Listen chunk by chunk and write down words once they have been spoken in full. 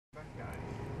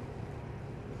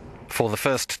For the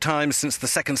first time since the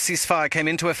second ceasefire came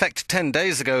into effect 10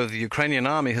 days ago, the Ukrainian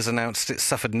army has announced it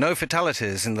suffered no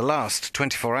fatalities in the last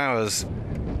 24 hours.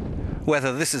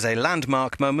 Whether this is a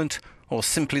landmark moment or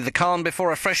simply the calm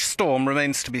before a fresh storm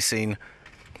remains to be seen.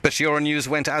 But Euronews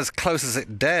went as close as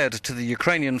it dared to the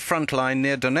Ukrainian frontline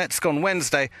near Donetsk on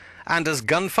Wednesday, and as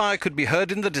gunfire could be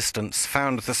heard in the distance,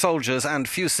 found the soldiers and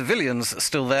few civilians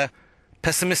still there,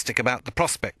 pessimistic about the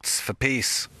prospects for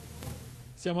peace.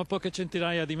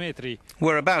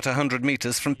 We're about 100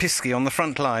 metres from Pisky on the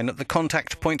front line at the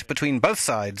contact point between both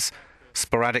sides.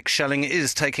 Sporadic shelling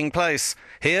is taking place.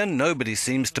 Here, nobody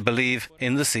seems to believe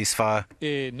in the ceasefire.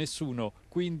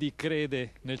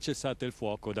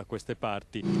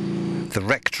 The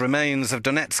wrecked remains of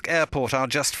Donetsk airport are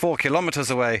just 4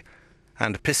 kilometres away,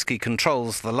 and Pisky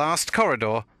controls the last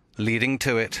corridor leading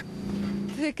to it.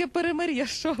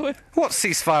 What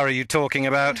ceasefire are you talking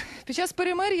about?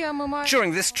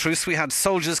 During this truce we had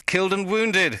soldiers killed and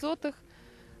wounded.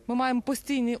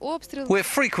 We're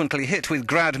frequently hit with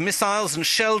Grad missiles and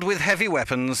shelled with heavy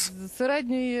weapons.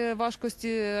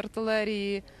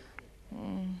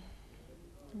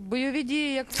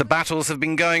 The battles have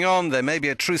been going on. There may be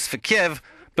a truce for Kiev,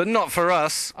 but not for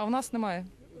us.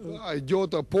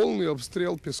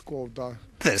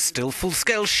 There's still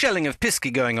full-scale shelling of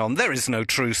Pisky going on. There is no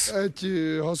truce.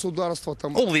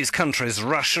 All these countries,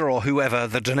 Russia or whoever,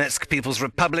 the Donetsk People's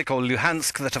Republic or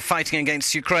Luhansk, that are fighting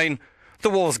against Ukraine, the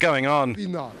war's going on.